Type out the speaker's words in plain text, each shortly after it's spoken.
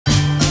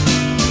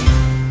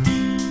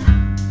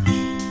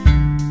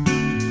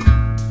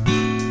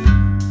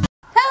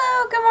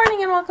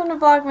welcome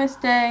to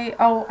Vlogmas Day.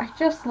 Oh, I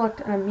just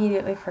looked and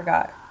immediately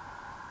forgot.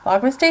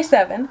 Vlogmas Day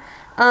 7.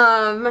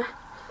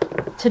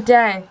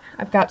 Today,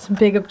 I've got some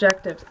big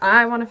objectives.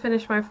 I want to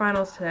finish my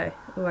finals today.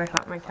 Ooh, I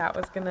thought my cat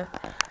was gonna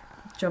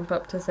jump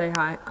up to say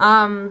hi.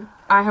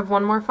 I have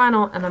one more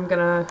final, and I'm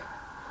gonna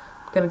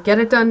get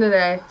it done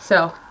today.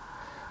 So,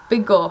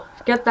 big goal.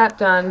 Get that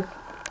done.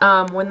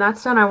 When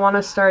that's done, I want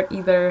to start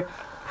either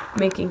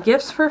making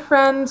gifts for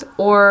friends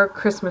or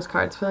Christmas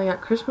cards. Filling out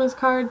Christmas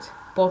cards.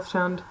 Both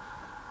sound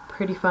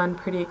pretty fun,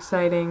 pretty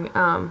exciting.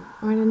 Oh,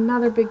 and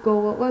another big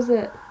goal. What was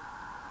it?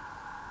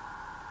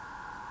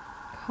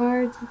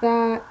 Cards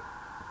that...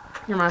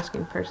 I'm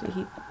asking Percy.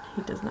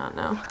 He does not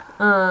know.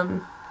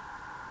 Oh,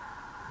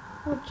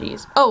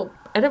 jeez. Oh,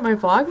 edit my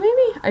vlog,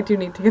 maybe? I do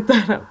need to get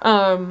that up.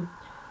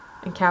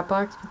 And cat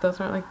box, but those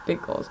aren't like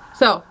big goals.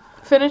 So,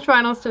 finish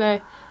finals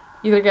today.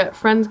 Either get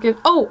friends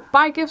gifts. Oh,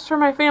 buy gifts for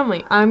my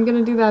family. I'm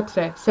gonna do that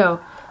today. So,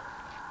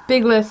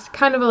 big list.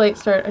 Kind of a late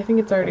start. I think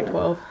it's already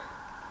 12.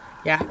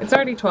 Yeah, it's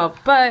already 12,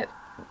 but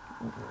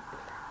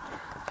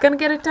gonna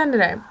get it done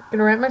today.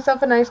 Gonna write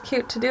myself a nice,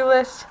 cute to-do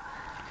list.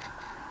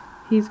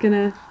 He's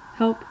gonna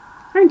help,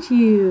 aren't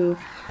you?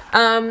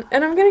 And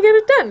I'm gonna get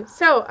it done.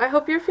 So, I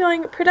hope you're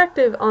feeling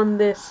productive on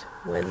this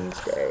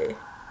Wednesday.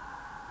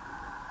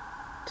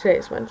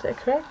 Today's Wednesday,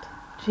 correct?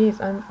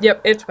 Jeez,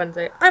 yep, it's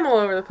Wednesday. I'm all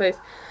over the place.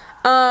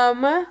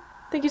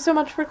 Thank you so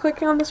much for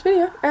clicking on this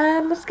video,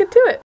 and let's get to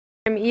it.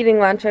 I'm eating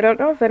lunch. I don't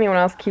know if anyone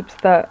else keeps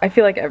I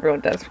feel like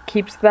everyone does,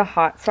 keeps the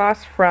hot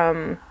sauce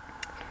from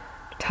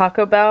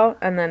Taco Bell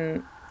and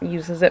then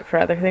uses it for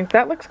other things.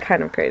 That looks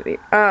kind of crazy.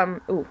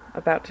 Ooh,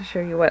 about to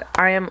show you what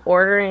I am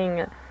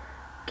ordering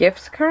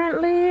gifts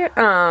currently,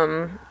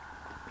 and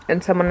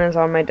someone is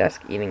on my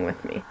desk eating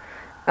with me.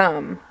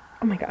 Oh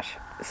my gosh.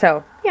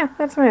 So, yeah,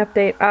 that's my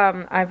update.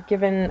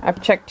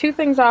 I've checked 2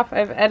 things off.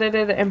 I've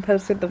edited and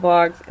posted the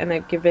vlogs, and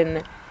I've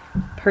given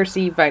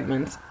Percy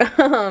vitamins.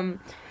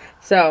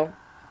 So,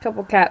 a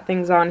couple cat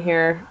things on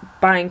here.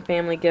 Buying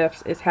family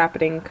gifts is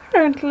happening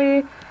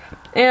currently.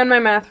 And my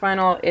math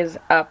final is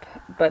up,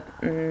 but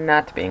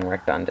not being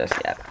worked on just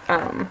yet.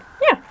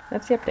 Yeah,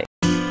 that's the update.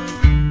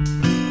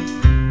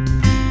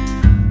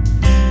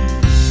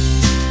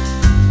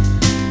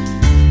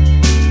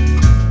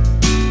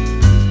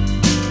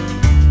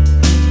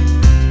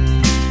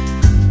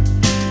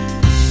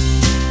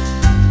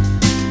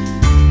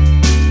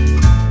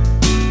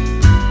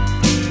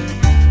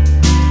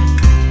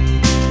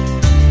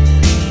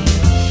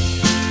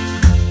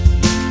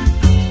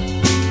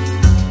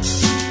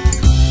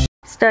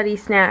 Study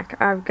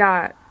snack. I've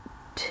got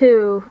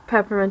 2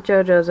 peppermint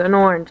JoJo's, an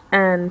orange,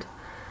 and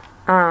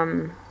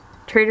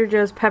Trader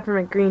Joe's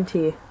peppermint green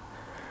tea.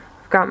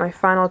 I've got my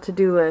final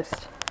to-do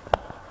list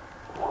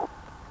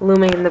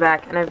looming in the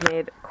back, and I've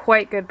made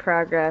quite good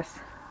progress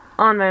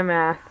on my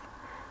math.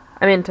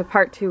 I'm into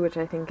part 2, which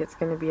I think it's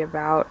going to be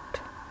about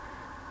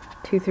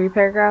 2-3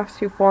 paragraphs,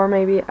 2-4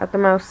 maybe at the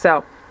most.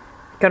 So,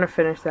 gonna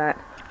finish that.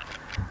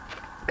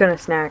 Gonna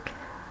snack.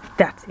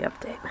 That's the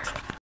update.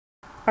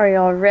 Are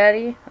y'all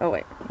ready? Oh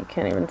wait, you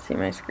can't even see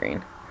my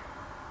screen.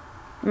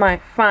 My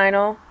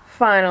final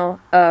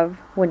of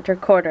winter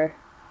quarter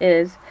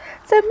is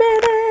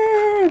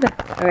submitted!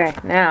 Okay,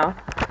 now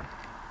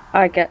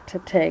I get to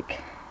take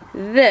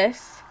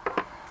this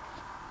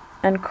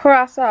and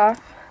cross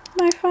off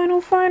my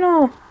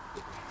final.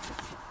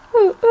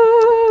 Ooh,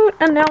 ooh,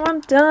 and now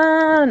I'm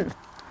done!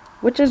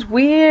 Which is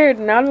weird,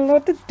 now I don't know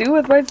what to do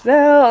with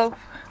myself.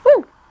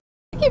 Woo!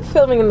 I keep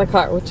filming in the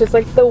car, which is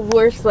like the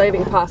worst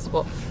lighting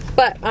possible.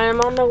 But I'm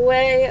on the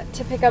way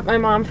to pick up my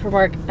mom from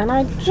work, and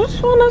I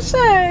just want to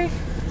say,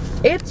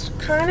 it's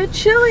kind of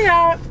chilly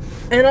out,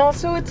 and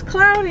also it's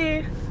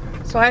cloudy,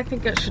 so I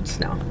think it should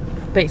snow,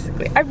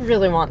 basically. I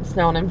really want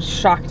snow, and I'm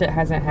shocked it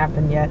hasn't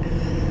happened yet.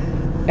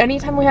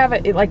 Anytime we have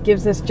it, it like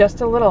gives us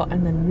just a little,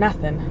 and then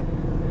nothing.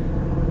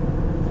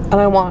 And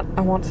I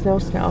want snow.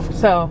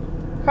 So,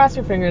 cross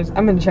your fingers,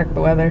 I'm gonna check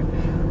the weather,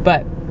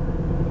 but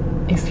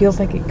it feels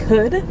like it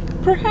could,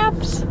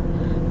 perhaps,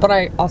 but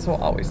I also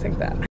always think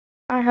that.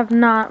 I have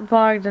not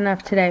vlogged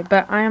enough today,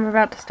 but I am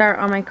about to start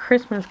on my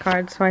Christmas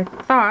cards, so I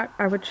thought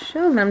I would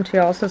show them to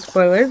y'all. So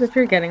spoilers if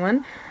you're getting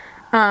one.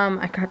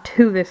 I got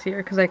 2 this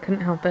year because I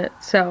couldn't help it.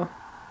 So,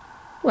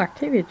 ooh,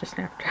 Octavia just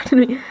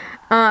Snapchatted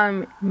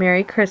me.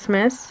 Merry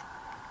Christmas,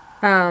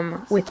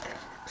 with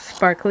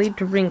sparkly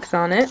drinks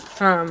on it.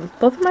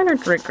 Both of mine are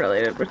drink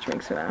related, which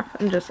makes me laugh.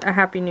 And just a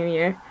Happy New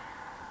Year.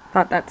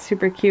 Thought that's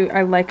super cute.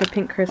 I like a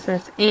pink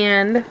Christmas,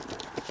 and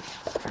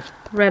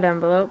red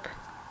envelope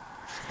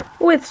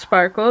with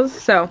sparkles,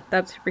 so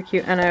that's super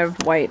cute. And I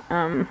have white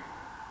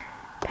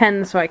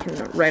pens so I can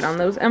write on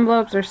those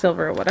envelopes, or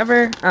silver or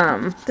whatever.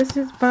 This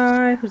is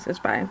by, who's this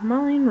by?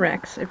 Molly and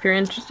Rex, if you're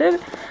interested.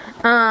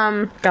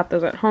 Got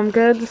those at Home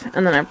Goods.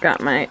 And then I've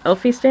got my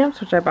Elfie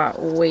stamps, which I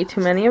bought way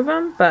too many of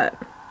them, but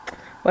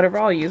whatever,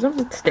 I'll use them.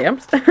 It's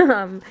stamps.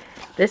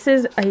 This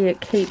is a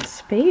Kate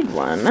Spade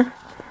one. It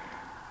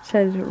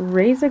says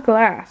raise a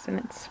glass, and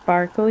it's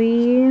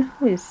sparkly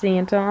with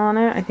Santa on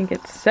it. I think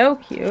it's so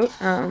cute.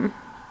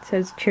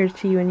 says cheers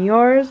to you and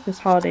yours this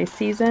holiday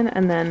season,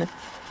 and then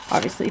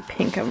obviously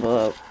pink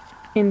envelope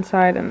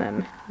inside, and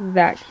then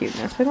that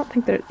cuteness. I don't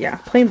think they're, yeah,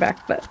 plain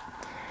back, but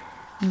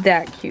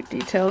that cute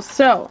details.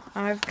 So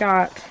I've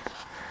got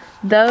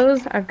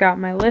those. I've got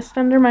my list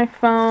under my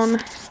phone,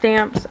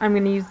 stamps. I'm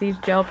going to use these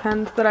gel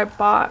pens that I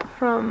bought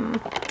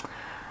from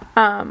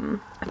a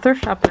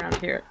thrift shop around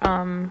here,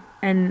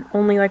 and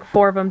only like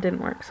 4 of them didn't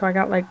work, so I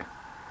got like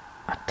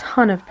a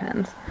ton of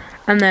pens.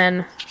 And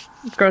then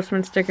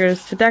Grossman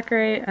stickers to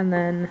decorate, and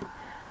then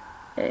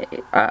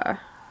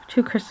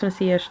 2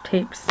 Christmassy-ish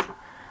tapes.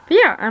 But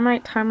yeah, I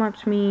might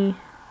time-lapse me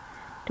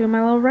doing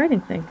my little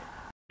writing thing.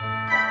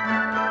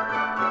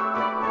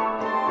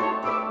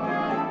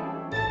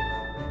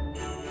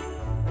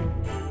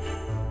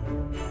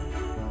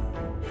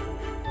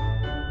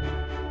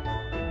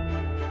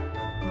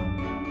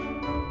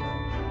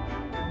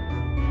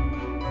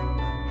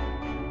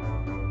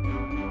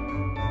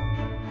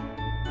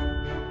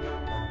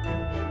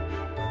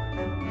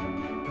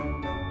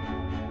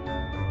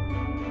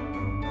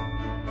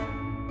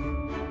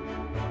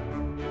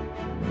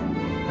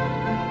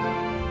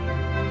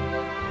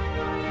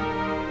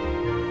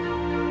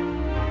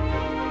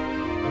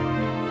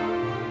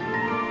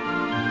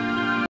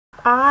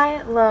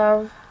 I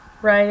love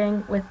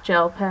writing with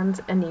gel pens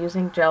and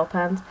using gel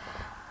pens,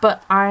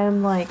 but I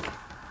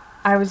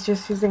was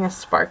just using a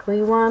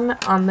sparkly one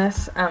on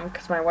this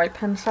because my white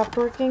pen stopped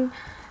working,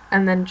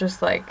 and then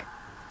just like,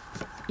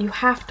 you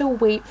have to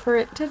wait for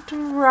it to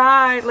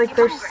dry. Like,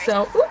 they're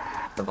so,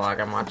 the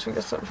vlog I'm watching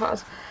just on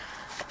pause.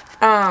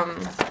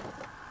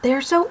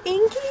 They're so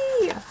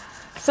inky.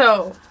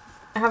 So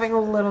having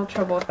a little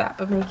trouble with that,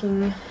 but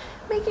making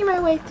my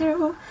way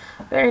through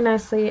very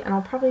nicely. And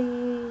I'll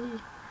probably,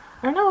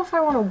 I don't know if I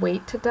want to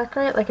wait to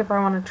decorate, like if I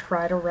want to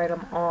try to write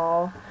them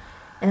all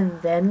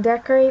and then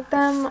decorate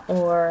them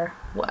or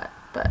what,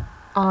 but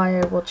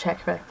I will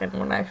check back in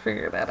when I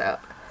figure that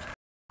out.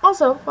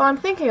 Also, while I'm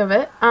thinking of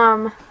it,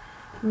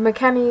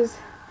 Makennys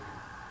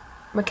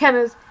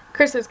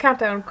Christmas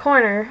Countdown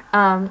Corner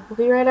will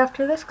be right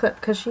after this clip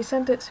because she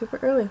sent it super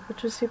early,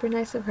 which was super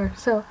nice of her.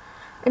 So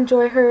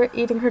enjoy her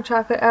eating her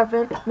chocolate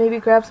advent, maybe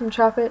grab some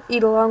chocolate,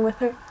 eat along with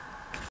her.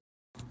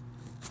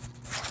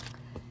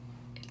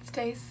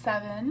 Day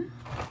 7.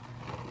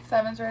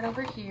 7's right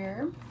over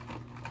here.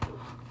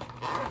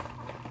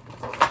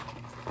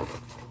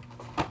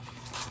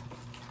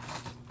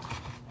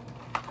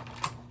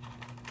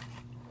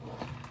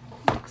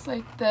 Looks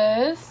like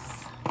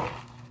this.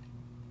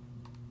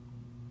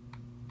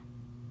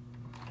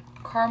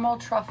 Caramel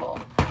truffle.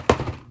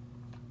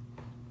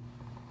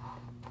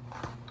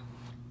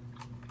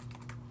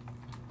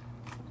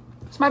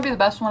 This might be the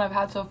best one I've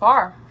had so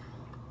far.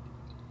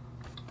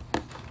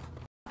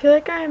 I feel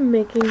like I'm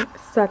making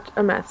such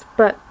a mess,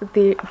 but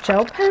the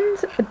gel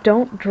pens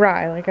don't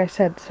dry, like I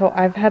said, so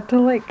I've had to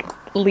like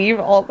leave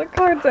all the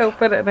cards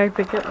open, and I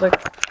think it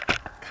looks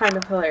kind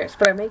of hilarious,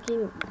 but I'm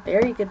making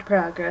very good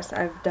progress.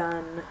 I've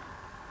done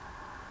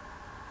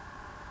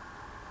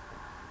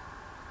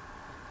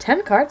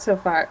 10 cards so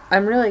far.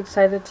 I'm really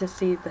excited to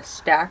see the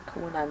stack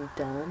when I'm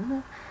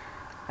done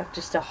of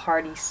just a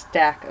hearty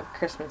stack of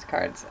Christmas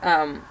cards,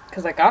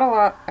 because I got a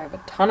lot. I have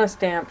a ton of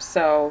stamps,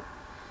 so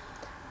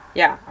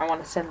yeah, I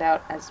want to send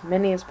out as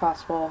many as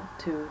possible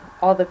to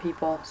all the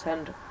people,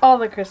 send all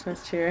the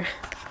Christmas cheer.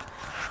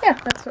 Yeah,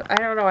 that's what, I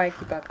don't know why I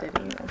keep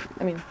updating you.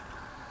 I mean,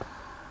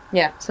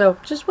 yeah, so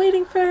just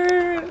waiting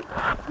for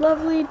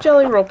lovely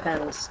Jelly Roll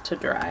pens to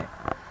dry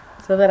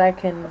so that I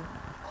can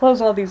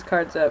close all these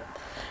cards up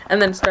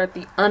and then start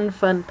the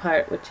unfun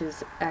part, which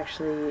is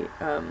actually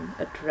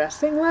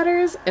addressing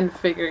letters and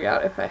figuring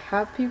out if I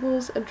have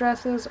people's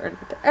addresses or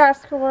need to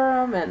ask for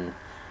them, and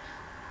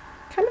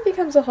kind of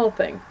becomes a whole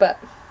thing, but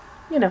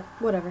you know,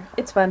 whatever.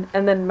 It's fun.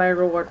 And then my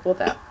reward will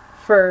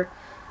for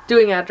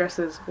doing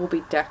addresses will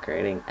be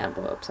decorating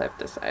envelopes, I've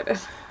decided.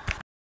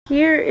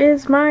 Here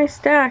is my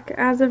stack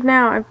as of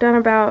now. I've done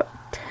about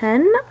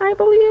 10, I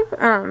believe.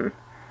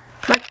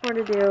 Much more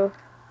to do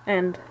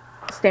and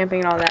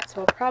stamping and all that,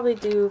 so I'll probably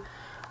do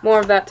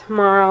more of that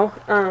tomorrow.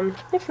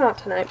 If not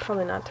tonight,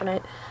 probably not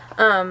tonight.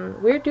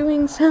 We're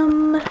doing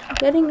some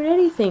getting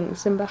ready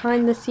things, some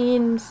behind the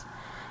scenes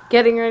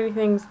getting ready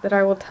things that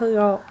I will tell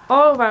you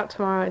all about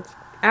tomorrow. It's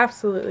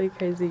absolutely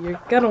crazy. You're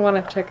gonna want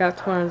to check out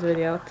tomorrow's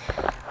video.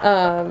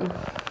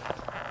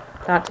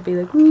 Not to be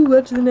like, ooh,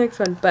 watch the next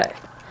one, but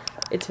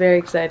it's very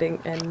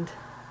exciting and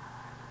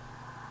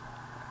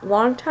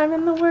long time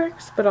in the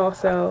works, but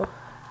also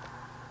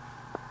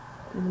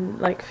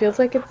like feels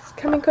like it's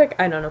coming quick.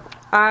 I don't know.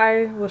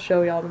 I will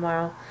show y'all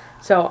tomorrow.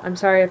 So I'm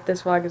sorry if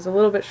this vlog is a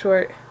little bit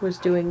short. Was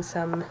doing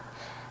some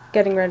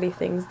getting ready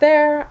things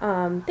there.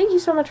 Thank you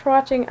so much for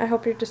watching. I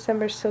hope your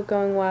December's still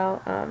going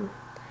well.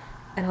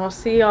 And I'll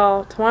see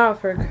y'all tomorrow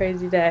for a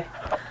crazy day.